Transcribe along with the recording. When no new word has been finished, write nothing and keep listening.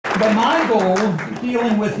But my goal,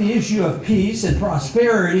 dealing with the issue of peace and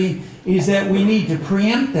prosperity, is that we need to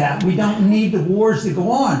preempt that. We don't need the wars to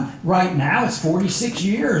go on. Right now, it's 46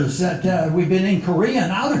 years that we've been in Korea.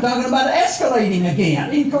 Now they're talking about escalating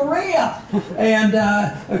again in Korea. And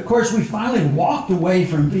of course, we finally walked away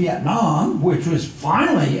from Vietnam, which was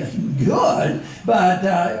finally good. But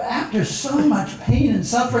after so much pain and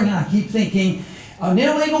suffering, I keep thinking, an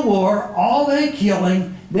illegal war, all that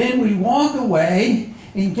killing, then we walk away.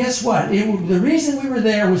 And guess what? The reason we were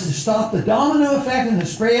there was to stop the domino effect and the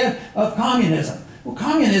spread of communism. Well,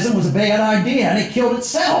 communism was a bad idea, and it killed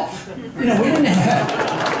itself. You know, we didn't have to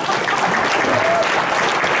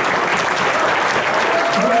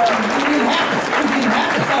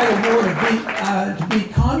fight a war to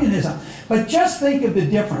beat communism. But just think of the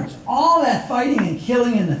difference. All that fighting and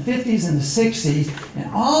killing in the 50s and the 60s,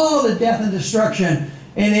 and all the death and destruction,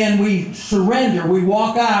 and then we surrender, we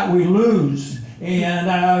walk out, we lose. And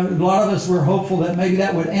a lot of us were hopeful that maybe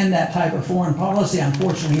that would end that type of foreign policy.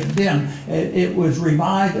 Unfortunately, it didn't. It was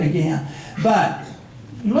revived again. But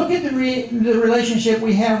look at the relationship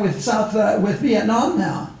we have with Vietnam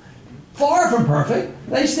now. Far from perfect.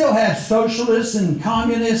 They still have socialists and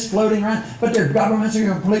communists floating around, but their governments are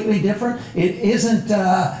completely different. It isn't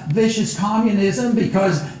vicious communism,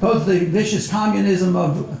 because both the vicious communism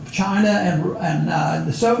of China and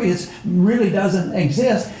the Soviets really doesn't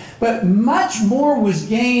exist. But much more was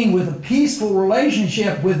gained with a peaceful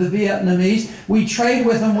relationship with the Vietnamese. We trade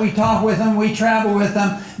with them, we talk with them, we travel with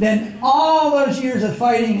them. Then all those years of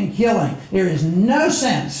fighting and killing, there is no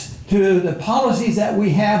sense to the policies that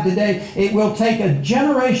we have today. It will take a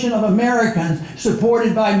generation of Americans,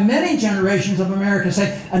 supported by many generations of Americans,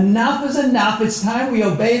 say, enough is enough, it's time we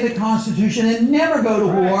obey the Constitution and never go to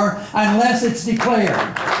war unless it's declared.